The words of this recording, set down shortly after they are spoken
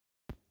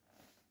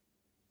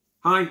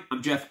Hi,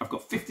 I'm Jeff. I've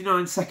got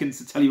 59 seconds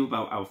to tell you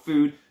about our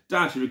food,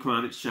 dietary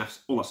requirements, chefs,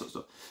 all that sort of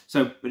stuff.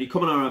 So when you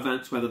come on our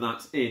events, whether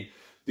that's in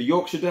the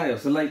Yorkshire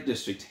Dales, the Lake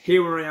District,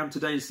 here where I am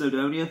today in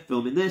Snowdonia,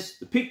 filming this,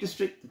 the Peak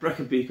District, the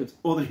Brecon Beacons,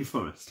 or the New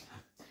Forest,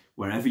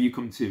 wherever you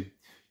come to,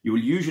 you will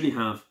usually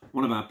have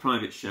one of our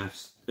private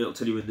chefs. It'll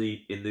tell you in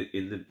the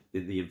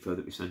info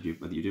that we send you,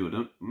 whether you do or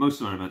don't.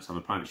 Most of our events have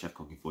a private chef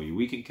cooking for you.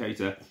 We can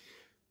cater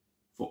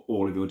for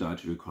all of your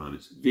dietary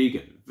requirements: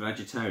 vegan,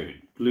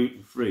 vegetarian,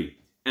 gluten-free,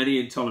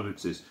 any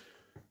intolerances.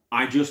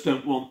 I just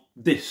don't want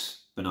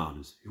this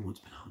bananas. Who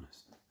wants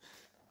bananas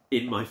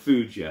in my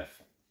food,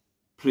 Jeff?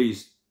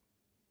 Please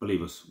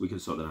believe us, we can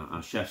sort that out.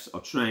 Our chefs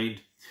are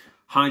trained,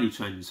 highly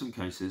trained in some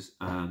cases,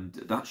 and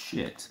that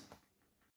shit